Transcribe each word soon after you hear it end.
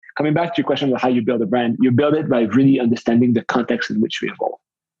coming back to your question of how you build a brand, you build it by really understanding the context in which we evolve.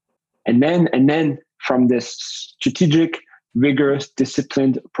 And then from this strategic, rigorous,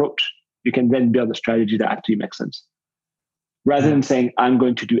 disciplined approach, you can then build a strategy that actually makes sense. Rather than saying, I'm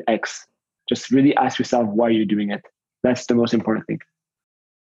going to do X, just really ask yourself why you're doing it. That's the most important thing.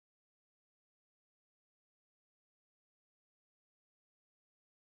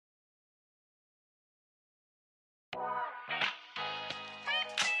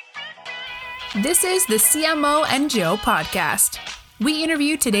 This is the CMO and Joe podcast. We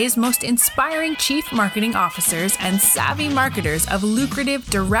interview today's most inspiring chief marketing officers and savvy marketers of lucrative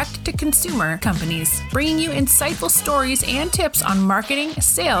direct-to-consumer companies, bringing you insightful stories and tips on marketing,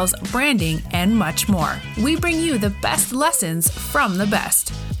 sales, branding, and much more. We bring you the best lessons from the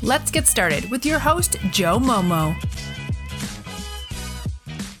best. Let's get started with your host, Joe Momo.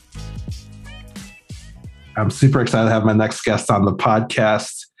 I'm super excited to have my next guest on the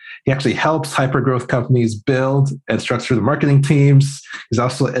podcast. He actually helps hypergrowth companies build and structure the marketing teams. He's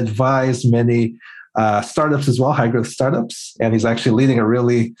also advised many startups as well, high-growth startups. And he's actually leading a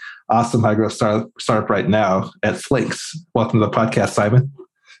really awesome high-growth startup right now at Flinks. Welcome to the podcast, Simon.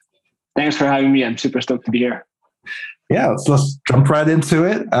 Thanks for having me. I'm super stoked to be here. Yeah, let's jump right into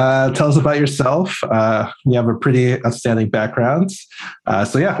it. Tell us about yourself. You have a pretty outstanding background.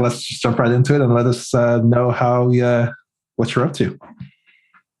 Let's just jump right into it and let us know what you're up to.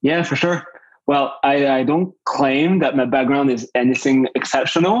 Yeah, for sure. Well, I don't claim that my background is anything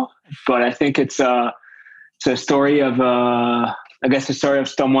exceptional, but I think it's a story of a story of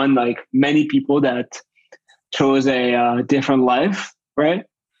someone like many people that chose a different life, right?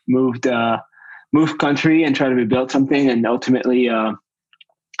 Moved country and tried to rebuild something, and ultimately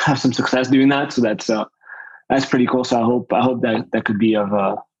have some success doing that. So that's pretty cool. So I hope that could be of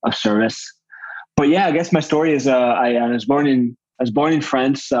service. But yeah, I guess my story is I was born in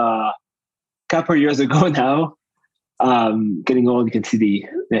France a couple of years ago now. Getting old, you can see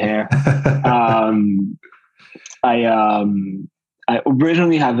the hair. I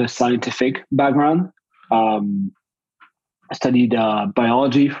originally have a scientific background. I studied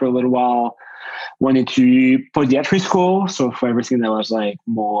biology for a little while, went into podiatry school. So for everything that was like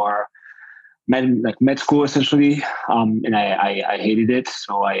more med school essentially. And I hated it.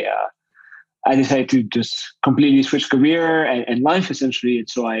 So I decided to just completely switch career and life essentially. And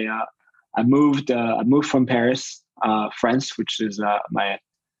so I moved from Paris, France, which is my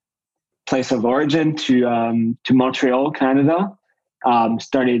place of origin, to Montreal, Canada.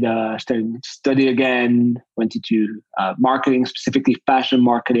 Studied again, went into marketing, specifically fashion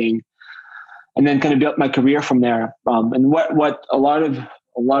marketing, and then kind of built my career from there. And what a lot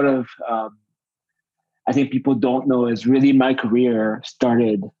of I think people don't know is really my career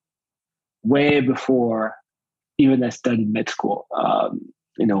started way before even I studied med school.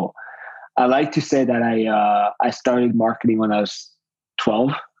 I like to say that I started marketing when I was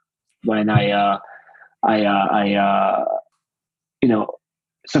 12, when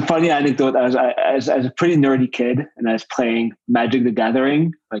some funny anecdote. I was a pretty nerdy kid, and I was playing Magic the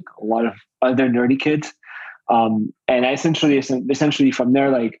Gathering, like a lot of other nerdy kids. And I essentially from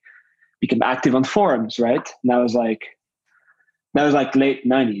there, like, became active on forums, right? And that was like late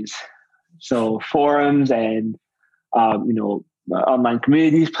 90s. So forums and, online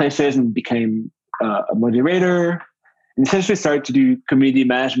communities, places, and became a moderator, and essentially started to do community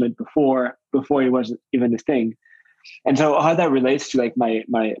management before it was even a thing. And so how that relates to like my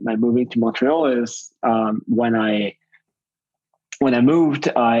moving to Montreal is when I moved,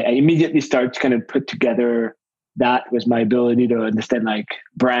 I immediately started to kind of put together that was my ability to understand like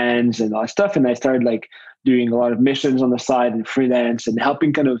brands and all that stuff. And I started like doing a lot of missions on the side and freelance and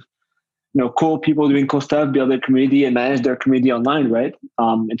helping kind of, cool people doing cool stuff, build their community and manage their community online. Right.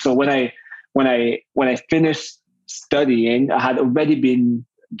 And so when I finished studying, I had already been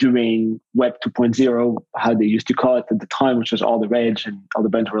doing Web 2.0, how they used to call it at the time, which was all the rage, and all the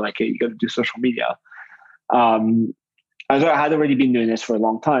brands were like, hey, you got to do social media. I had already been doing this for a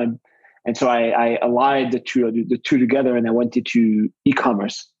long time. And so I allied the two together, and I went into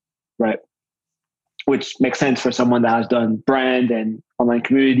e-commerce, right? Which makes sense for someone that has done brand and online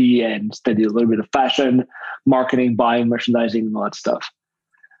community and studied a little bit of fashion, marketing, buying, merchandising, and all that stuff.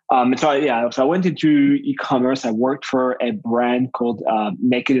 So I went into e-commerce. I worked for a brand called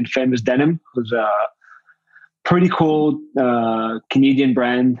Naked and Famous Denim. It was a pretty cool Canadian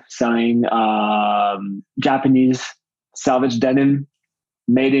brand selling Japanese salvage denim,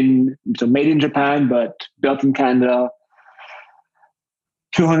 made in Japan but built in Canada.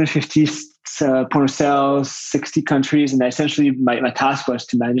 250 point of sales, 60 countries, and essentially my task was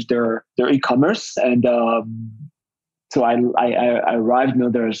to manage their e-commerce and So I arrived,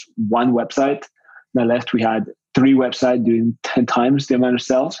 there's one website. And I left, we had 3 websites doing 10 times the amount of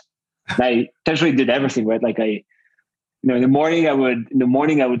sales. And I essentially did everything, right? Like in the morning I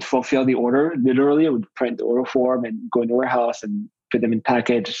would fulfill the order. Literally, I would print the order form and go in the warehouse and put them in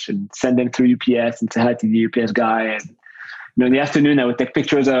package and send them through UPS and say hi to the UPS guy. And in the afternoon, I would take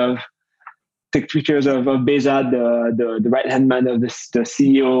pictures of Behzad, the right hand man of the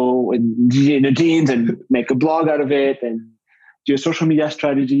CEO in the jeans, and make a blog out of it, and do a social media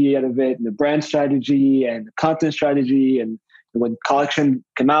strategy out of it, and the brand strategy and the content strategy. And when collection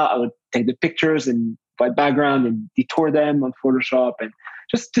came out, I would take the pictures and white background and detour them on Photoshop, and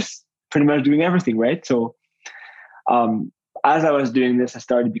just pretty much doing everything, right? So as I was doing this, I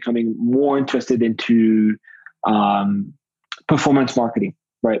started becoming more interested into performance marketing,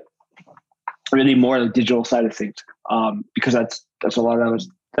 right? Really more the digital side of things, because that's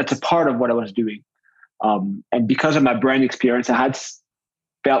a part of what I was doing. And because of my brand experience, I had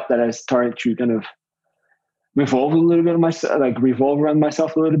felt that I started to kind of revolve around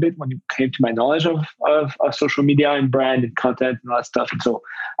myself a little bit when it came to my knowledge of social media and brand and content and all that stuff. And so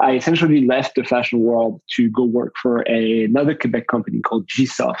I essentially left the fashion world to go work for another Quebec company called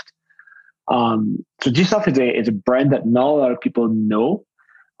Gsoft. So Gsoft is a brand that not a lot of people know,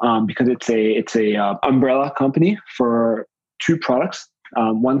 because it's a umbrella company for 2 products.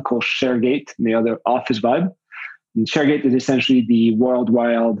 One called ShareGate and the other Office Vibe. And ShareGate is essentially the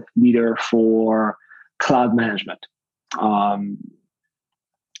worldwide leader for cloud management.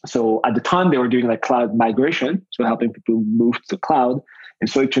 So at the time they were doing like cloud migration, so helping people move to the cloud, and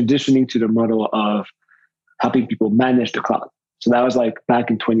so transitioning to the model of helping people manage the cloud. So that was like back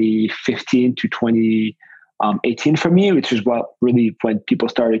in 2015 to 2018 for me, which is when people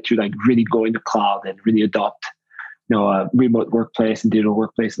started to like really go into cloud and really adopt remote workplace and digital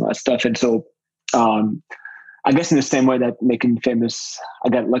workplace and all that stuff. And so I guess in the same way that Making Famous, I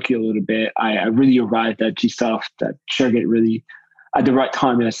got lucky a little bit. I really arrived at Gsoft, at ShareGate really at the right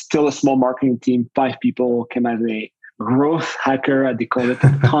time. It's still a small marketing team, 5 people, came as a growth hacker, as they called it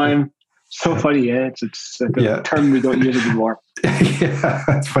at the time. So funny, yeah. It's a term we don't use anymore. Yeah,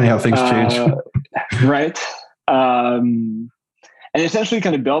 it's funny how things change. Right. And essentially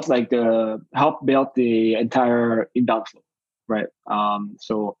kind of help build the entire inbound flow, right?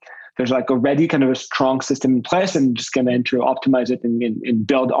 So there's like already kind of a strong system in place, and just kind of enter, optimize it and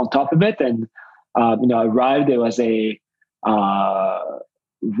build on top of it. And, I arrived, there was a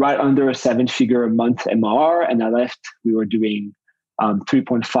right under a 7-figure a month MR, and I left, we were doing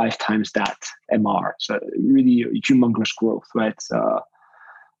 3.5 times that MR. So really humongous growth, right?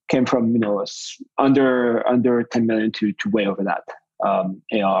 Came from, under 10 million to way over that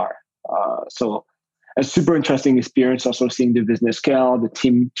AR. So a super interesting experience, also seeing the business scale, the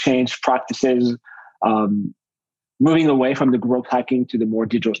team change practices, moving away from the growth hacking to the more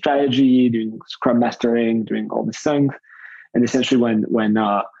digital strategy, doing Scrum mastering, doing all these things. And essentially when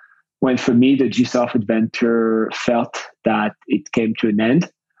for me, the Gsoft adventure felt that it came to an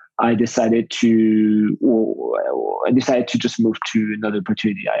end, I decided to just move to another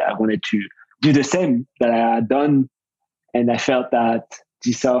opportunity. I wanted to do the same that I had done. And I felt that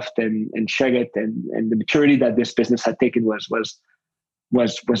Gsoft and ShareGate and the maturity that this business had taken was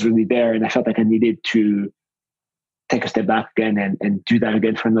really there. And I felt like I needed to take a step back again and do that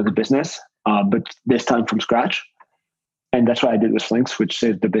again for another business, but this time from scratch. And that's what I did with Flinks, which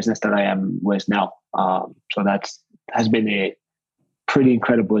is the business that I am with now. So has been a pretty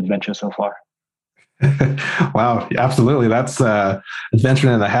incredible adventure so far. Wow, absolutely. That's adventure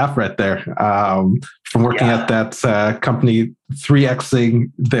and a half right there. From working at that company,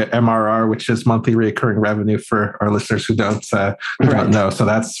 3xing the MRR, which is monthly recurring revenue for our listeners who don't know. So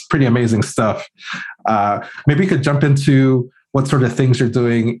that's pretty amazing stuff. Maybe you could jump into what sort of things you're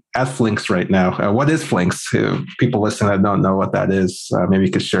doing at Flinks right now. What is Flinks? People listening that don't know what that is, maybe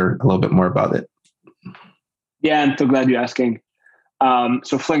you could share a little bit more about it. Yeah, I'm so glad you're asking.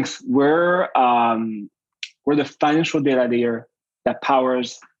 So Flinks, we're the financial data layer that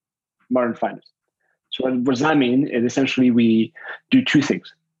powers modern finance. So what does that mean? Is essentially we do 2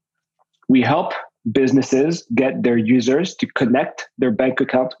 things. We help businesses get their users to connect their bank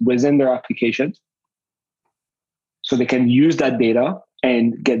account within their applications, so they can use that data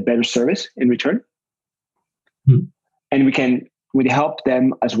and get better service in return. And we help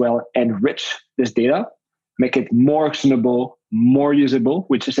them as well enrich this data, make it more actionable, more usable,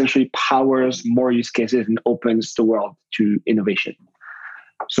 which essentially powers more use cases and opens the world to innovation.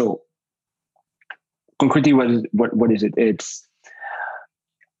 So concretely, what is it? It's,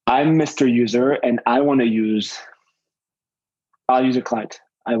 I'm Mr. User and I'll use a client.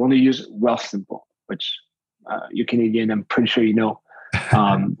 I want to use Wealthsimple, which you're Canadian, I'm pretty sure you know.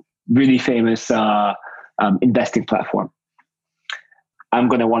 Really famous investing platform. I'm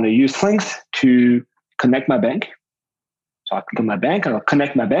going to want to use Flinks to connect my bank. So I'll click on my bank, I'll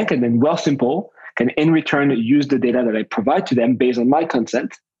connect my bank, and then Wealthsimple can in return use the data that I provide to them based on my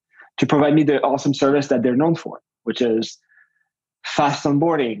consent to provide me the awesome service that they're known for, which is fast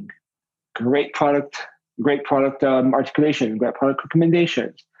onboarding, great product articulation, great product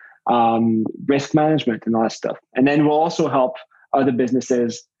recommendations, risk management, and all that stuff. And then we'll also help other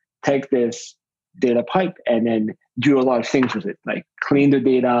businesses take this data pipe and then do a lot of things with it, like clean the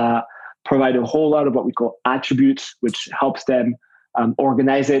data, provide a whole lot of what we call attributes, which helps them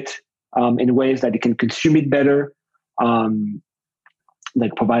organize it in ways that they can consume it better,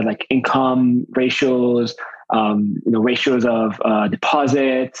 like provide like income ratios, ratios of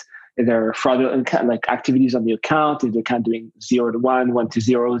deposits, if there are fraudulent like activities on the account, if the account doing 0 to 1, 1 to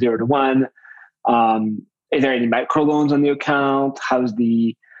 0, 0 to 1. Is there any microloans on the account? How's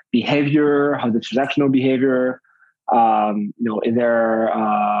the behavior? How's the transactional behavior? Is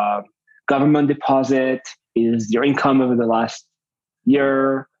there government deposit? Is your income over the last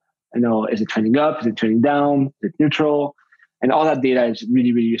year? Is it trending up? Is it trending down? Is it neutral? And all that data is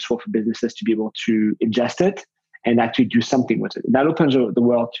really, really useful for businesses to be able to ingest it and actually do something with it. That opens the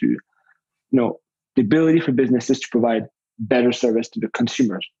world to, the ability for businesses to provide better service to the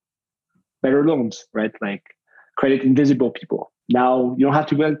consumers, better loans, right? Like credit invisible people. Now you don't have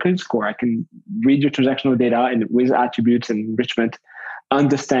to get a credit score. I can read your transactional data and with attributes and enrichment,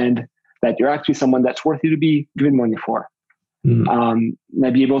 understand that you're actually someone that's worthy to be given money for. And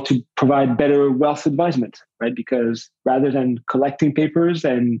be able to provide better wealth advisement, right? Because rather than collecting papers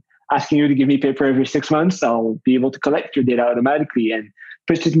and asking you to give me paper every 6 months, I'll be able to collect your data automatically and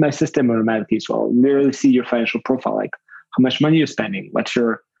push it in my system automatically. So I'll literally see your financial profile, like how much money you're spending, what's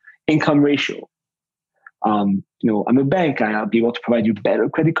your income ratio. I'm a bank, I'll be able to provide you better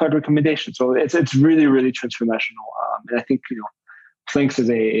credit card recommendations. So it's really, really transformational. And I think, Flinks is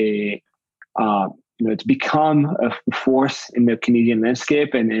it's become a force in the Canadian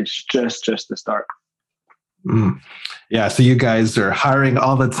landscape, and it's just the start. Yeah, so you guys are hiring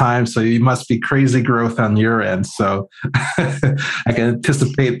all the time, so you must be crazy growth on your end. So I can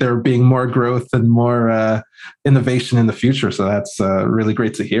anticipate there being more growth and more innovation in the future. So that's really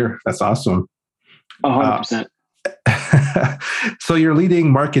great to hear. That's awesome. 100%. So you're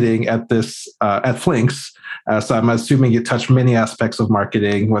leading marketing at Flinks. So I'm assuming you touch many aspects of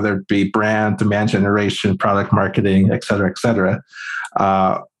marketing, whether it be brand, demand generation, product marketing, et cetera, et cetera.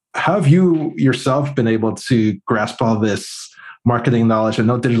 How have you yourself been able to grasp all this marketing knowledge? I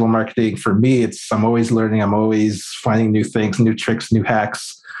know digital marketing for me, I'm always learning. I'm always finding new things, new tricks, new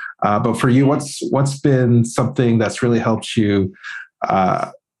hacks. But for you, what's been something that's really helped you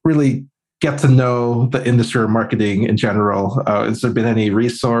really get to know the industry or marketing in general? Has there been any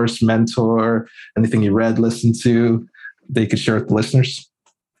resource, mentor, anything you read, listened to that you could share with the listeners?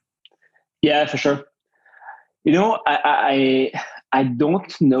 Yeah, for sure. I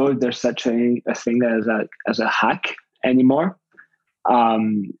don't know if there's such a thing as a hack anymore.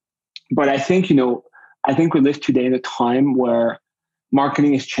 But I think, we live today in a time where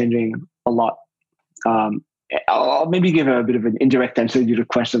marketing is changing a lot. I'll maybe give a bit of an indirect answer to your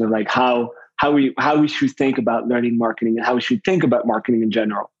question of like how we should think about learning marketing and how we should think about marketing in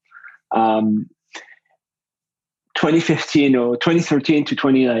general. 2015 or 2013 to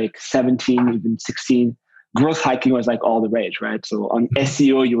 2017, even 16, growth hacking was like all the rage, right? So on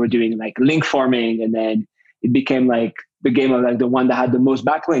SEO, you were doing like link farming, and then it became like the game of like the one that had the most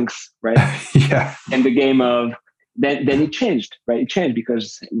backlinks, right? Yeah. And the game of then it changed, right? It changed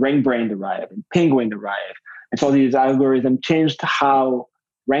because RankBrain arrived and Penguin arrived. And so these algorithms changed how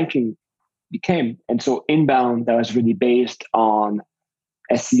ranking became. And so inbound that was really based on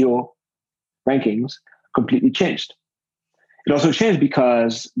SEO rankings completely changed. It also changed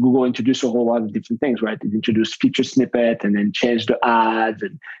because Google introduced a whole lot of different things, right? It introduced feature snippet and then changed the ads.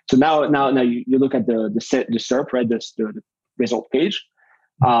 And so now you look at the SERP, right? The result page.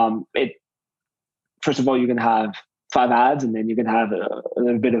 First of all, you can have 5 ads, and then you can have a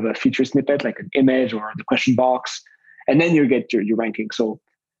little bit of a feature snippet, like an image or the question box, and then you get your ranking. So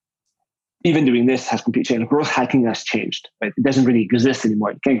even doing this has completely changed. Growth hacking has changed, right? It doesn't really exist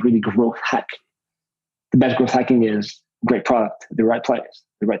anymore. You can't really growth hack. The best growth hacking is great product, the right place,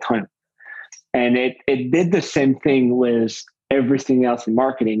 the right time. And it did the same thing with everything else in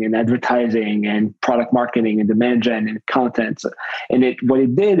marketing and advertising and product marketing and demand gen and content. And what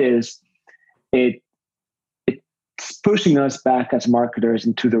it did is it's pushing us back as marketers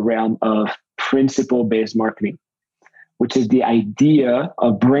into the realm of principle-based marketing, which is the idea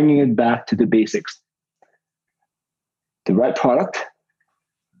of bringing it back to the basics. the right product,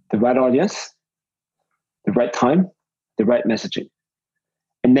 the right audience, the right time, the right messaging.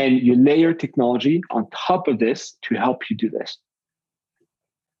 And then you layer technology on top of this to help you do this.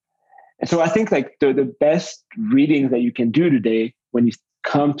 And so I think like the best readings that you can do today when you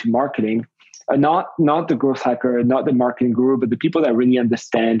come to marketing are not the growth hacker, not the marketing guru, but the people that really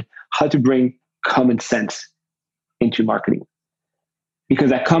understand how to bring common sense into marketing.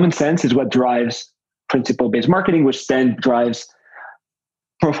 Because that common sense is what drives principle-based marketing, which then drives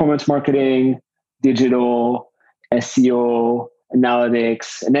performance marketing, digital, SEO,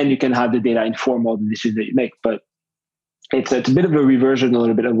 analytics, and then you can have the data inform all the decisions that you make. But it's a bit of a reversion, a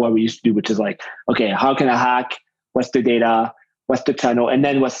little bit of what we used to do, which is like, okay, how can I hack? What's the data? What's the channel? And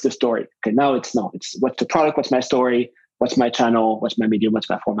then what's the story? Okay, now it's what's the product? What's my story? What's my channel? What's my medium? What's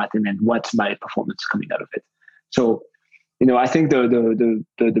my format? And then what's my performance coming out of it? So, I think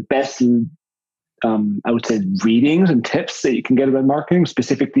the best, I would say, readings and tips that you can get about marketing,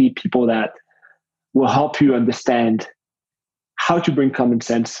 specifically people that will help you understand how to bring common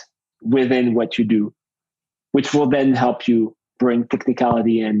sense within what you do, which will then help you bring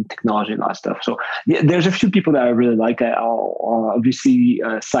technicality and technology and all that stuff. So yeah, there's a few people that I really like. I'll obviously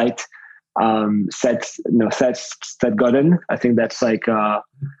cite Seth Godin. I think that's like kind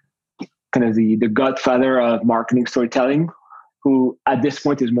of the godfather of marketing storytelling, who at this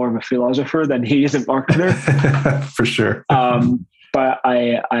point is more of a philosopher than he is a marketer. For sure. But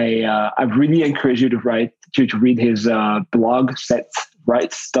I really encourage you to read his blog,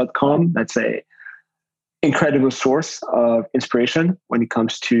 sethwrites.com. That's a incredible source of inspiration when it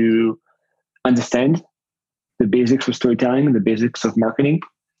comes to understand the basics of storytelling and the basics of marketing.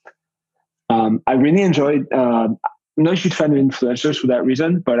 I really enjoyed, I'm not a huge fan of influencers for that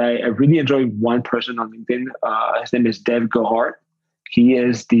reason, but I really enjoy one person on LinkedIn. His name is Dev Gohart. He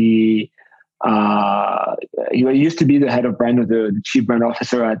is he used to be the head of brand, or the chief brand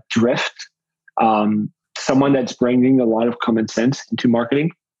officer at Drift. Someone that's bringing a lot of common sense into marketing.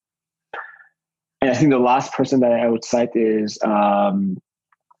 And I think the last person that I would cite is Rand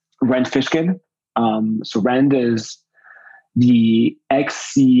Fishkin. So Rand is the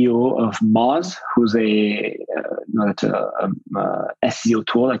ex-CEO of Moz, who's a SEO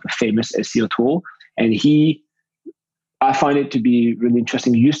tool, like a famous SEO tool. And I find it to be really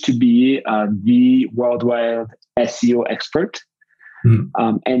interesting. He used to be the worldwide SEO expert.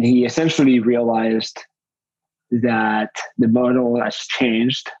 And he essentially realized that the model has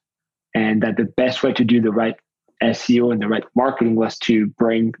changed, and that the best way to do the right SEO and the right marketing was to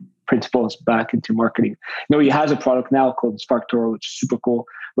bring principles back into marketing. He has a product now called SparkToro, which is super cool.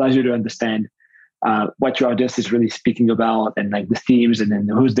 Allows you to understand what your audience is really speaking about, and like the themes, and then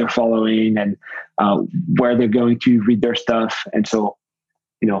who's they're following, and where they're going to read their stuff. And so,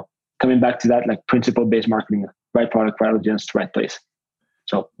 coming back to that, like principle-based marketing, right product, right audience, right place.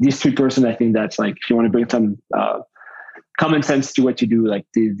 So these three person, I think that's like, if you want to bring some common sense to what you do, like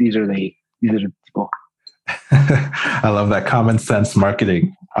these are the people. I love that common sense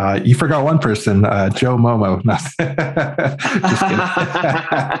marketing. You forgot one person, Joe Momo. Just kidding.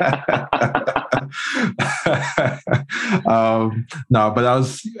 No, but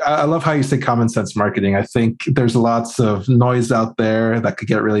I love how you say common sense marketing. I think there's lots of noise out there that could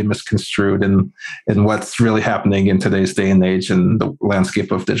get really misconstrued in what's really happening in today's day and age and the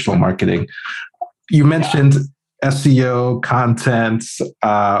landscape of digital marketing. You mentioned SEO content.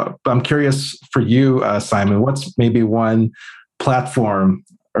 But I'm curious for you, Simon, what's maybe one platform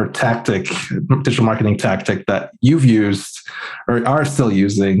or tactic, digital marketing tactic that you've used or are still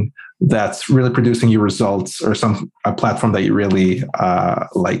using that's really producing you results, or a platform that you really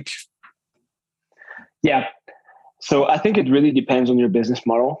like? Yeah. So I think it really depends on your business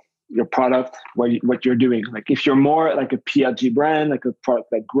model, your product, what you're doing. Like if you're more like a PLG brand, like a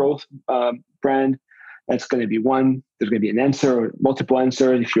product, like growth brand, that's going to be one. There's going to be an answer or multiple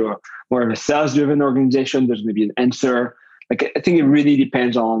answers. If you're more of a sales-driven organization, there's going to be an answer. Like I think it really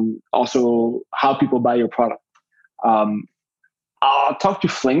depends on also how people buy your product. I'll talk to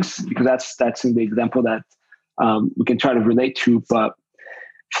Flinks because that's the example that we can try to relate to. But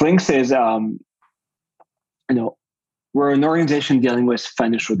Flinks is, we're an organization dealing with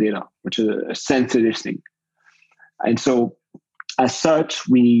financial data, which is a sensitive thing, and so, as such,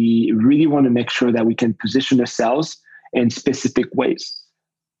 we really want to make sure that we can position ourselves in specific ways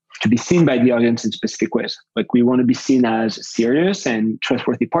to be seen by the audience in specific ways. Like we want to be seen as serious and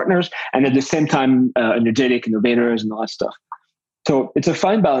trustworthy partners, and at the same time, energetic innovators and all that stuff. So it's a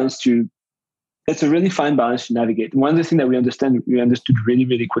really fine balance to navigate. One of the things that we understood really,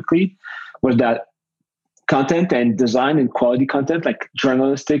 really quickly was that content and design and quality content, like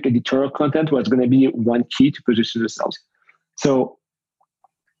journalistic, editorial content, was going to be one key to position ourselves. So,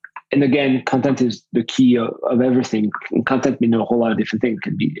 and again, content is the key of everything. Content means a whole lot of different things. It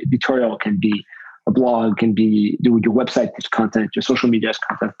can be editorial, can be a blog, can be your website is content, your social media is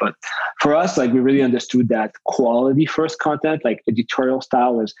content. But for us, like we really understood that quality first content, like editorial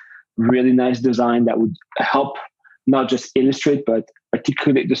style, is really nice design that would help not just illustrate but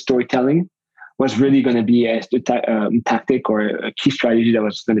articulate the storytelling, was really going to be a tactic or a key strategy that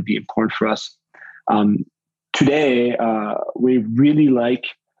was going to be important for us. Today, we really like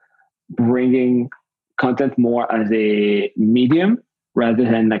bringing content more as a medium rather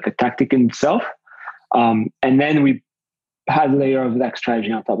than like a tactic in itself. And then we had a layer of that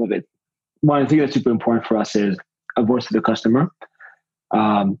strategy on top of it. One thing that's super important for us is a voice of the customer.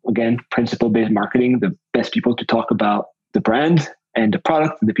 Again, principle-based marketing, the best people to talk about the brand and the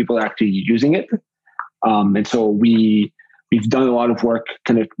product and the people that are actually using it. And so we've done a lot of work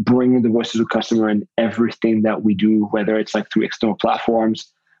kind of bringing the voice of the customer in everything that we do, whether it's like through external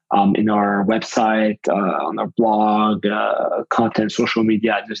platforms, in our website, on our blog, content, social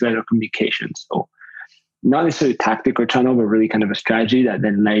media, newsletter communication. So not necessarily a tactic or channel, but really kind of a strategy that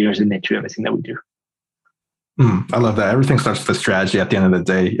then layers into everything that we do. I love that. Everything starts with the strategy at the end of the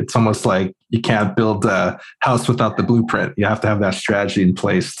day. It's almost like you can't build a house without the blueprint. You have to have that strategy in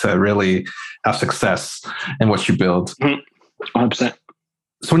place to really have success in what you build. 100%.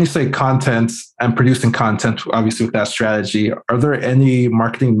 So when you say content and producing content, obviously with that strategy, are there any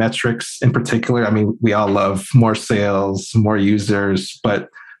marketing metrics in particular? I mean, we all love more sales, more users, but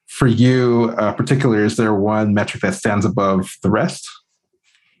for you particularly, is there one metric that stands above the rest?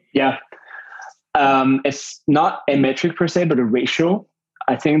 Yeah. It's not a metric per se, but a ratio.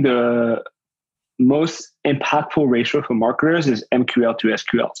 I think the most impactful ratio for marketers is MQL to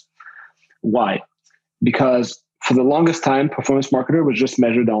SQL. Why? Because for the longest time, performance marketer was just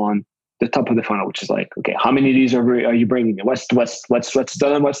measured on the top of the funnel, which is like, okay, how many of these are you bringing? What's done? What's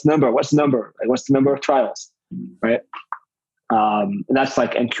the number? What's the number? Like, what's the number of trials? Right? And that's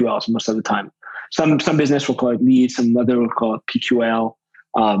like MQLs most of the time. Some business will call it leads, some other will call it PQL.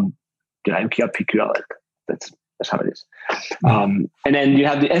 MQL, PQL, that's how it is. And then you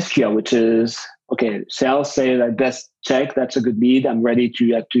have the SQL, which is, okay, sales say that that's check, that's a good lead. I'm ready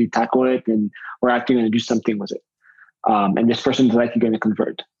to actually tackle it, and we're actually going to do something with it. And this person is likely going to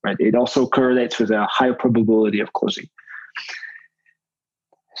convert, right? It also correlates with a higher probability of closing.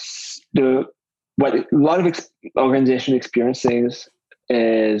 What a lot of organization experiences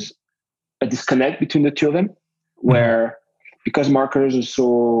is a disconnect between the two of them, where because marketers are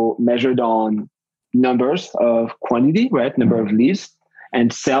so measured on numbers of quantity, right? Number of leads,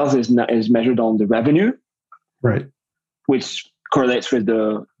 and sales is measured on the revenue, right? Which correlates with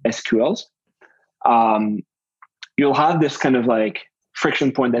the SQLs. You'll have this kind of like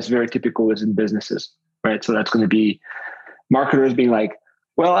friction point that's very typical in businesses, right? So that's going to be marketers being like,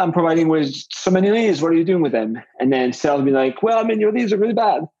 well, I'm providing with so many leads. What are you doing with them? And then sales be like, well, I mean, your leads are really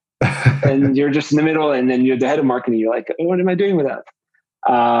bad. And you're just in the middle, and then you're the head of marketing. You're like, what am I doing with that?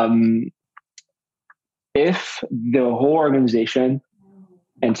 If the whole organization,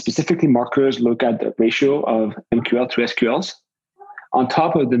 and specifically marketers, look at the ratio of MQL to SQLs on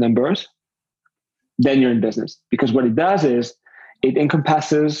top of the numbers, then you're in business. Because what it does is it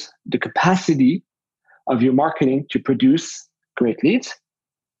encompasses the capacity of your marketing to produce great leads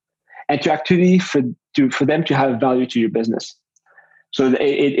and to actually for them to have value to your business. So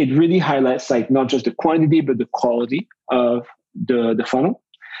it really highlights like not just the quantity, but the quality of the funnel.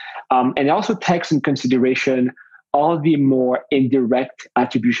 And it also takes in consideration all the more indirect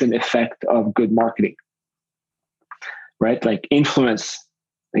attribution effect of good marketing, right? Like influence.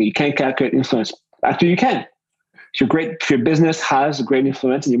 You can't calculate influence. Actually, you can. If your business has great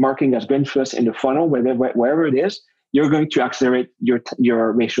influence and your marketing has great influence in the funnel, wherever it is, you're going to accelerate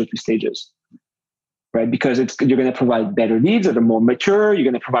your ratio to stages, right? Because you're going to provide better leads that are more mature. You're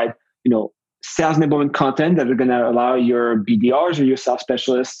going to provide, sales enablement content that are going to allow your BDRs or your sales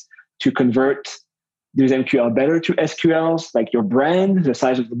specialists to convert these MQL better to SQLs, like your brand, the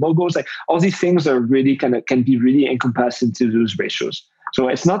size of the logos, like all these things are really can be really encompassed into those ratios. So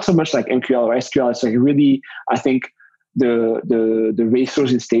it's not so much like MQL or SQL. It's like really, I think the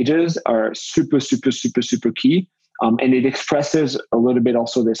ratios and stages are super, super, super, super key. And it expresses a little bit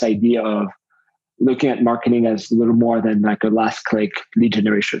also this idea of looking at marketing as a little more than like a last click lead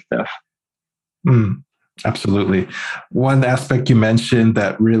generation stuff. Absolutely. One aspect you mentioned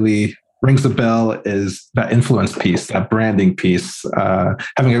that really rings a bell is that influence piece, that branding piece.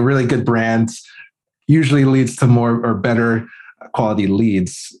 Having a really good brand usually leads to more or better quality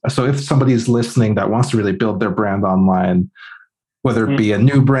leads. So if somebody's listening that wants to really build their brand online, whether it be a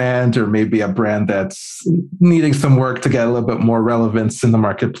new brand or maybe a brand that's needing some work to get a little bit more relevance in the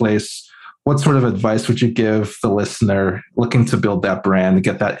marketplace. What sort of advice would you give the listener looking to build that brand,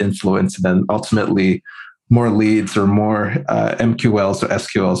 get that influence, and then ultimately more leads or more MQLs or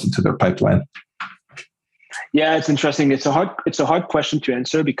SQLs into their pipeline? Yeah, it's interesting. It's a hard question to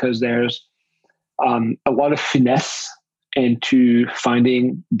answer because there's a lot of finesse into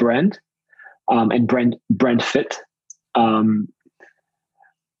finding brand and brand fit.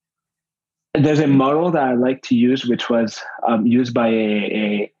 There's a model that I like to use, which was used by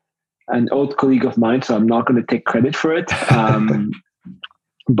an old colleague of mine, so I'm not going to take credit for it.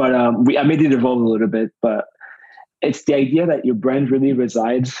 But I made it evolve a little bit. But it's the idea that your brand really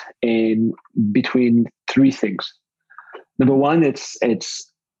resides in between three things. Number one, it's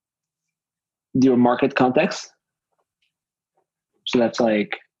your market context. So that's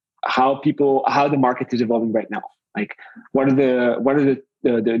like how the market is evolving right now. Like what are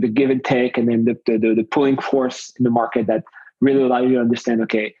the give and take, and then the pulling force in the market that really allow you to understand,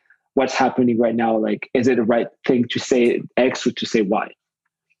 okay, what's happening right now? Like, is it the right thing to say X or to say Y?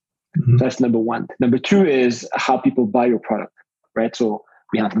 Mm-hmm. So that's number one. Number two is how people buy your product, right? So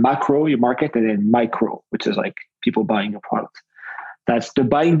we have macro, your market, and then micro, which is like people buying your product. That's the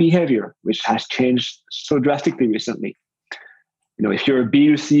buying behavior, which has changed so drastically recently. If you're a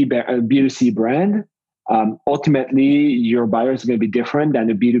B2C brand, ultimately your buyer is going to be different than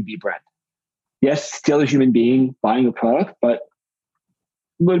a B2B brand. Yes, still a human being buying a product, but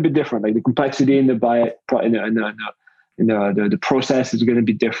a little bit different. Like the complexity in the the process is going to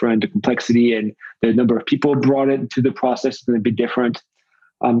be different. The complexity and the number of people brought into the process is going to be different.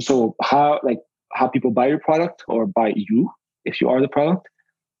 So how people buy your product or buy you, if you are the product,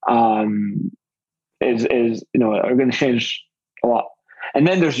 is are going to change a lot. And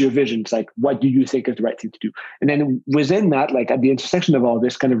then there's your vision. It's like, what do you think is the right thing to do? And then within that, like at the intersection of all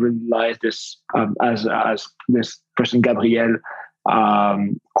this, kind of really lies this, as this person, Gabriel,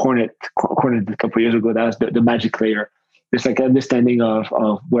 coined it a couple of years ago. That was the magic layer. This like understanding of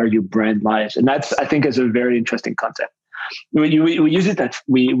where your brand lies. And that's, I think, is a very interesting concept. We use it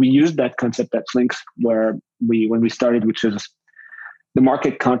we used that concept at Flinks when we started, which is the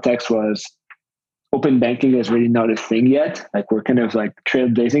market context was open banking is really not a thing yet. Like we're kind of like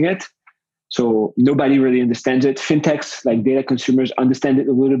trailblazing it. So nobody really understands it. Fintechs, like data consumers, understand it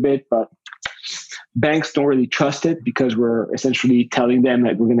a little bit, but banks don't really trust it because we're essentially telling them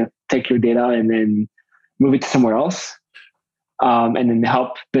that we're going to take your data and then move it to somewhere else. And then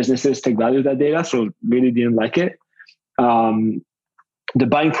help businesses take value of that data. So really didn't like it. The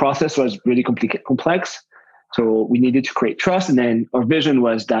buying process was really complex. So we needed to create trust. And then our vision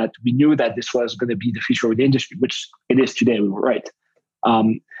was that we knew that this was going to be the future of the industry, which it is today. We were right.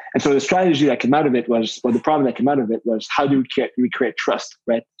 And so the strategy that came out of it was, or the problem that came out of it was, how do we create trust,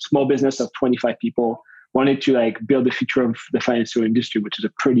 right? Small business of 25 people wanted to like build the future of the financial industry, which is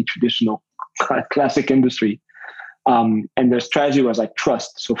a pretty traditional classic industry. And the strategy was like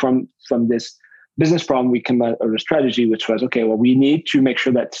trust. So from this business problem, we came out with a strategy, which was, okay, well, we need to make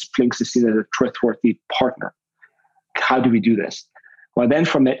sure that Flinks is seen as a trustworthy partner. How do we do this? Well, then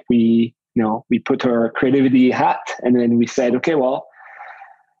from it, we put our creativity hat, and then we said, okay, well,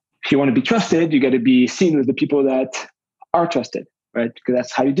 if you want to be trusted, you got to be seen with the people that are trusted, right? Because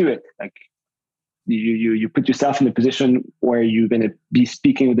that's how you do it. Like you put yourself in a position where you're going to be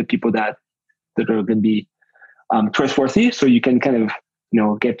speaking with the people that are going to be trustworthy, so you can kind of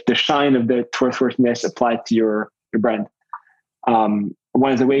get the shine of the trustworthiness applied to your brand.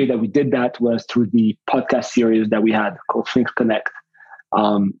 One of the ways that we did that was through the podcast series that we had called Flinks Connect,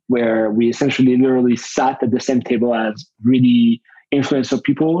 where we essentially literally sat at the same table as really influential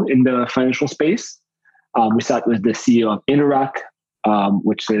people in the financial space. We sat with the CEO of Interac,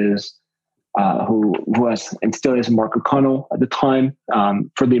 which is who was and still is Mark O'Connell at the time.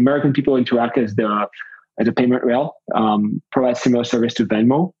 For the American people, Interac is the payment rail, provides similar service to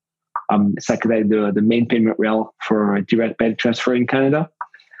Venmo. It's like the main payment rail for direct bank transfer in Canada.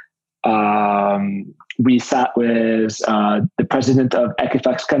 We sat with the president of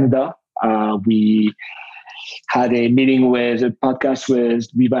Equifax Canada. We had a meeting with a podcast with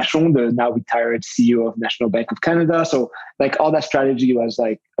Louis Vachon, the now retired CEO of National Bank of Canada. So like all that strategy was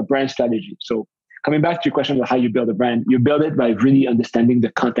like a brand strategy. So coming back to your question about how you build a brand, you build it by really understanding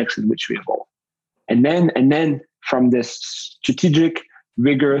the context in which we evolve. And then from this strategic,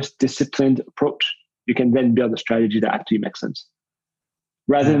 rigorous, disciplined approach, you can then build a strategy that actually makes sense.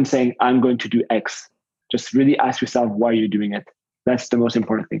 Rather than saying, I'm going to do X, just really ask yourself why you're doing it. That's the most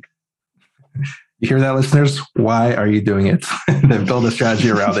important thing. You hear that, listeners? Why are you doing it? Then build a strategy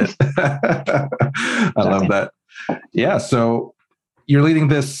around it. I love that. Yeah. So you're leading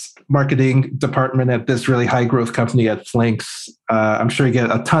this marketing department at this really high growth company at Flinks. I'm sure you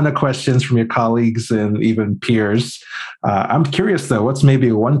get a ton of questions from your colleagues and even peers. I'm curious though, what's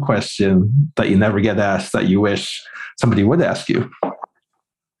maybe one question that you never get asked that you wish somebody would ask you? Oh,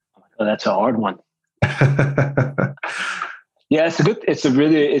 that's a hard one. Yeah, it's a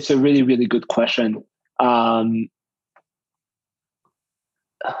really, really good question.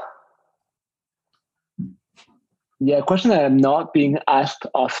 Yeah, a question that I'm not being asked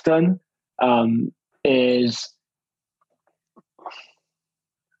often is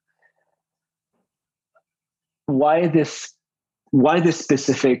why this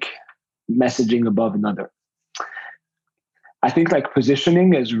specific messaging above another? I think like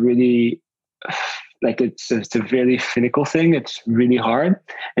positioning is really like it's a very finical thing. It's really hard,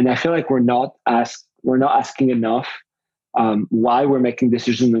 and I feel like we're not asking enough why we're making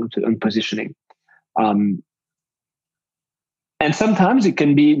decisions on positioning. And sometimes it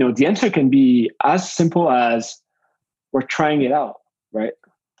can be, the answer can be as simple as we're trying it out, right?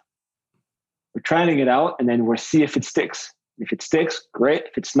 We're trying it out, and then we'll see if it sticks. If it sticks, great.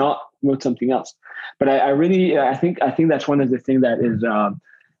 If it's not, we'll do something else. But I think that's one of the things that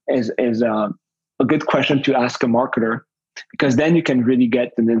is a good question to ask a marketer, because then you can really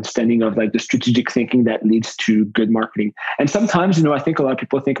get an understanding of like the strategic thinking that leads to good marketing. And sometimes, I think a lot of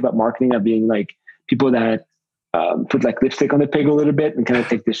people think about marketing as being like people that put like lipstick on the pig a little bit and kind of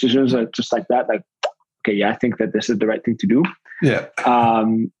take decisions just like that. Like, okay, yeah, I think that this is the right thing to do. Yeah.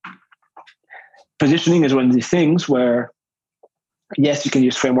 Positioning is one of these things where, yes, you can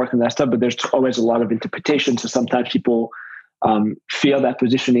use framework and that stuff, but there's always a lot of interpretation. So sometimes people feel that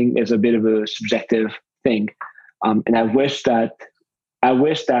positioning is a bit of a subjective thing. And I wish that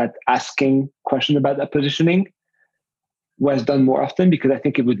asking questions about that positioning was done more often, because I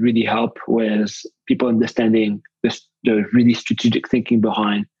think it would really help with people understanding the really strategic thinking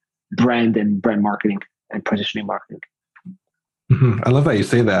behind brand and brand marketing and positioning marketing. Mm-hmm. I love that you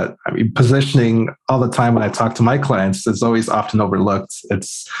say that. I mean, positioning all the time when I talk to my clients is always often overlooked. I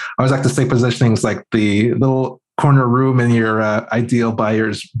always like to say positioning is like the little corner room in your ideal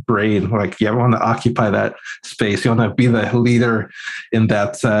buyer's brain. Like you want to occupy that space. You want to be the leader in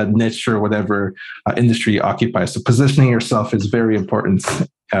that niche or whatever industry you occupy. So positioning yourself is very important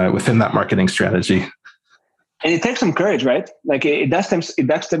within that marketing strategy. And it takes some courage, right? Like it does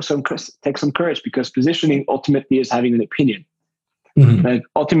take some courage, because positioning ultimately is having an opinion. Mm-hmm. Like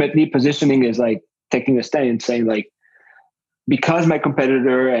ultimately, positioning is like taking a stand and saying like, because my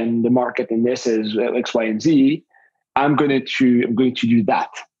competitor and the market in this is X, Y, and Z, I'm going to do that,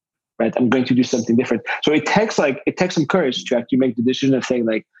 right? I'm going to do something different. So it takes some courage to actually make the decision of saying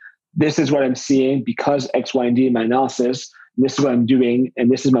like, this is what I'm seeing because X, Y, and Z in my analysis. And this is what I'm doing, and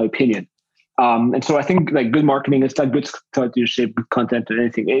this is my opinion. And so I think like good marketing, it's not good thought leadership, good content or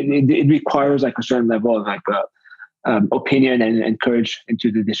anything. It requires like a certain level of like opinion and courage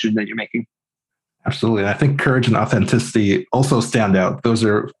into the decision that you're making. Absolutely. And I think courage and authenticity also stand out. Those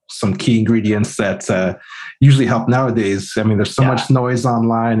are some key ingredients that usually help nowadays. I mean, there's so much noise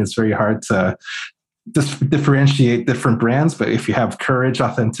online. It's very hard to differentiate different brands. But if you have courage,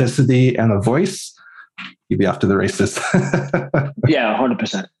 authenticity, and a voice, you'd be off to the races. Yeah,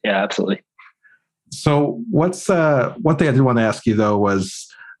 100%. Yeah, absolutely. So one thing I did want to ask you, though, was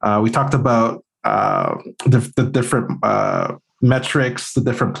we talked about the different metrics, the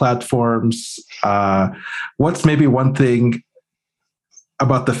different platforms. What's maybe one thing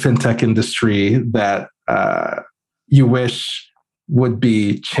about the fintech industry that you wish would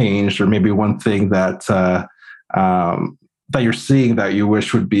be changed, or maybe one thing that that you're seeing that you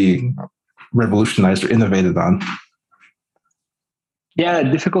wish would be revolutionized or innovated on? Yeah,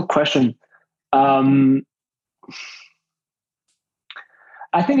 difficult question.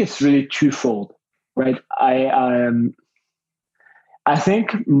 I think it's really twofold, right? I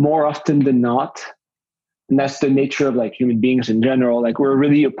think more often than not, and that's the nature of like human beings in general, like we're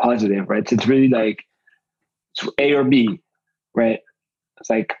really positive, right? So it's really like it's A or B, right? It's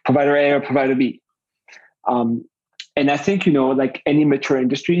like provider A or provider B. And I think, like any mature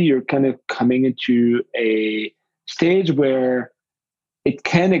industry, you're kind of coming into a stage where it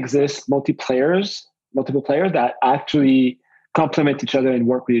can exist multiple players that actually complement each other and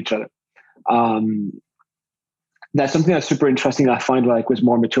work with each other. That's something that's super interesting. I find like with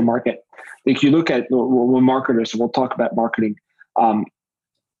more mature market, like you look at we're marketers, so we'll talk about marketing.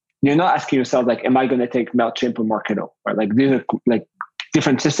 You're not asking yourself like, am I going to take MailChimp or Marketo? Right? Like these are like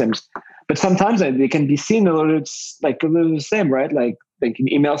different systems, but sometimes they can be seen a little the same, right? Like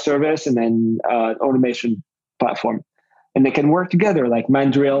an email service and then automation platform, and they can work together. Like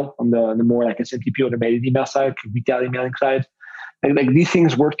Mandrill on the more like SMTP automated email side, retail emailing side, Like these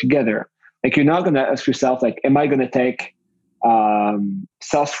things work together. Like you're not going to ask yourself, like, am I going to take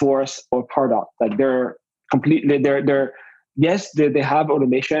Salesforce or Pardot? Like they're completely, yes, they have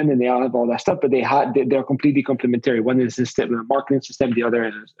automation and they all have all that stuff, but they're completely complementary. One is a system, a marketing system, the other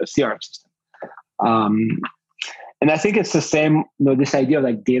is a CRM system. And I think it's the same, this idea of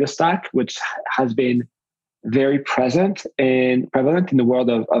like data stack, which has been very prevalent in the world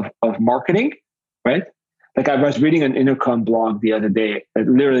of marketing, right? Like I was reading an Intercom blog the other day that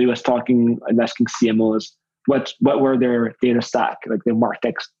literally was talking and asking CMOs what were their data stack, like their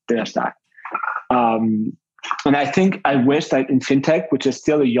MarTech data stack. And I wish that in fintech, which is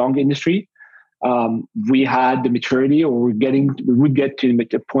still a young industry, we had the maturity, or we would get to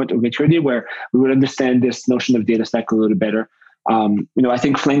the point of maturity where we would understand this notion of data stack a little better. I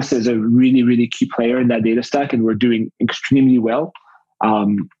think Flinks is a really, really key player in that data stack, and we're doing extremely well.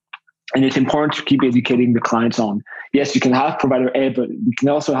 And it's important to keep educating the clients on, yes, you can have provider A, but you can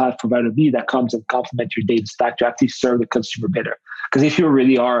also have provider B that comes and complements your data stack to actually serve the consumer better. Because if you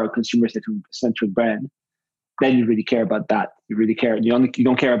really are a consumer-centric brand, then you really care about that. You really care. You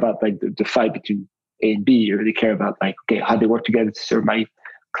don't care about like the fight between A and B. You really care about like, okay, how they work together to serve my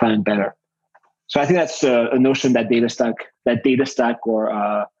client better. So I think that's a notion that data stack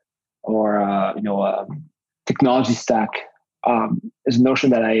or technology stack is a notion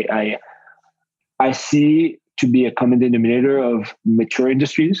that I see to be a common denominator of mature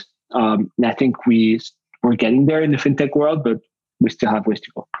industries. And I think we're getting there in the fintech world, but we still have ways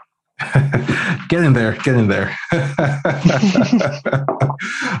to go. Getting there.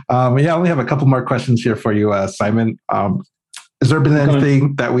 I only have a couple more questions here for you, Simon. Has there been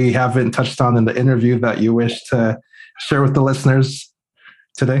anything that we haven't touched on in the interview that you wish to share with the listeners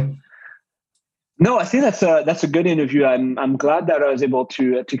today? No, I think that's a good interview. I'm glad that I was able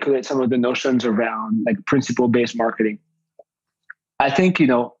to articulate some of the notions around like principle-based marketing. I think,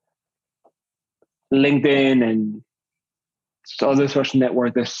 LinkedIn and other social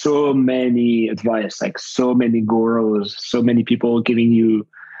networks, there's so many advice, like so many gurus, so many people giving you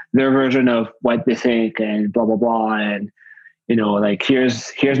their version of what they think and blah, blah, blah. And, like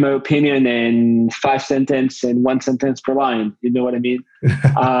here's my opinion in 5 sentences and 1 sentence per line. You know what I mean?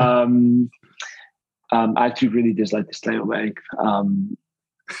 I actually really dislike this type of bank.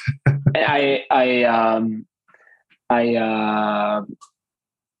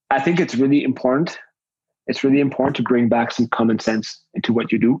 I think it's really important. It's really important to bring back some common sense into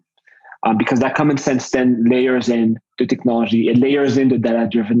what you do, because that common sense then layers in the technology. It layers in the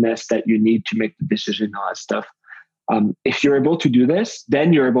data-drivenness that you need to make the decision and all that stuff. If you're able to do this,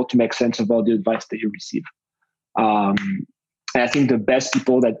 then you're able to make sense of all the advice that you receive. And I think the best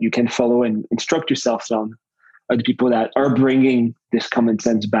people that you can follow and instruct yourself on are the people that are bringing this common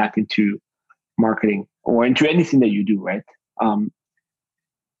sense back into marketing or into anything that you do, right?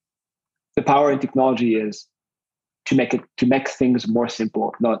 The power in technology is to make things more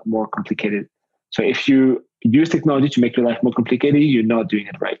simple, not more complicated. So if you use technology to make your life more complicated, you're not doing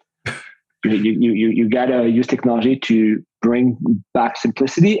it right. You gotta use technology to bring back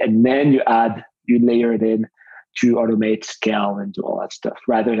simplicity, and then you layer it in to automate, scale, and do all that stuff,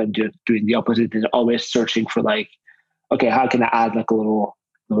 rather than just doing the opposite and always searching for like, okay, how can I add like a little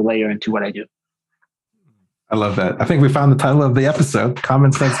layer into what I do? I love that. I think we found the title of the episode,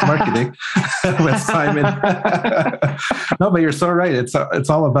 Common Sense Marketing with Simon. No, but you're so right. It's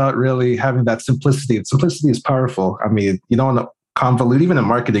all about really having that simplicity. Simplicity is powerful. I mean, you don't want to convolute, even in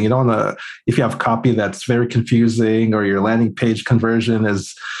marketing. You don't want to, if you have copy that's very confusing or your landing page conversion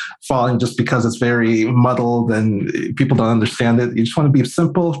is falling just because it's very muddled and people don't understand it. You just want to be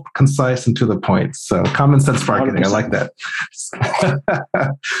simple, concise, and to the point. So common sense marketing. 100%. I like that.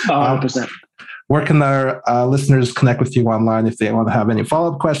 100%. Where can our listeners connect with you online if they want to have any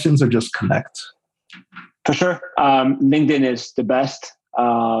follow-up questions or just connect? For sure. LinkedIn is the best.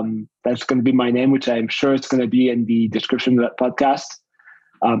 That's going to be my name, which I'm sure it's going to be in the description of that podcast.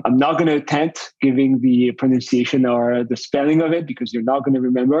 I'm not going to attempt giving the pronunciation or the spelling of it because you're not going to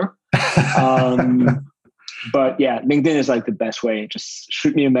remember. But yeah, LinkedIn is like the best way. Just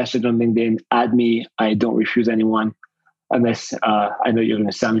shoot me a message on LinkedIn, add me. I don't refuse anyone unless I know you're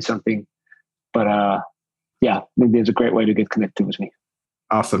going to sell me something. But yeah, LinkedIn is a great way to get connected with me.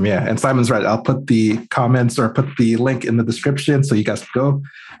 Awesome. Yeah. And Simon's right. I'll put the comments or put the link in the description so you guys can go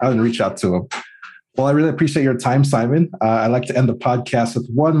out and reach out to him. Well, I really appreciate your time, Simon. I'd like to end the podcast with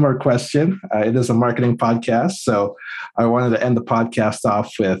one more question. It is a marketing podcast. So I wanted to end the podcast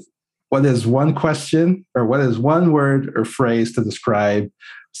off with what is one question or what is one word or phrase to describe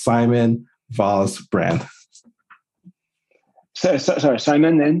Simon Val's brand? Sorry,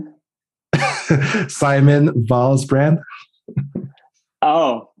 Simon then? Simon Val's brand.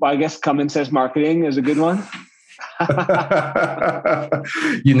 Oh, well, I guess Common Sense Marketing is a good one.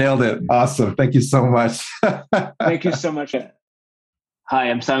 You nailed it. Awesome. Thank you so much. Thank you so much. Hi,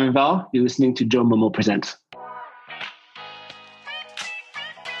 I'm Simon Val. You're listening to Joe Momo Presents.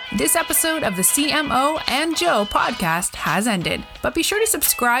 This episode of the CMO and Joe podcast has ended, but be sure to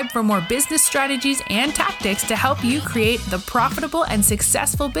subscribe for more business strategies and tactics to help you create the profitable and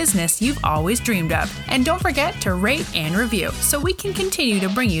successful business you've always dreamed of. And don't forget to rate and review so we can continue to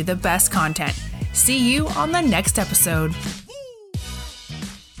bring you the best content. See you on the next episode.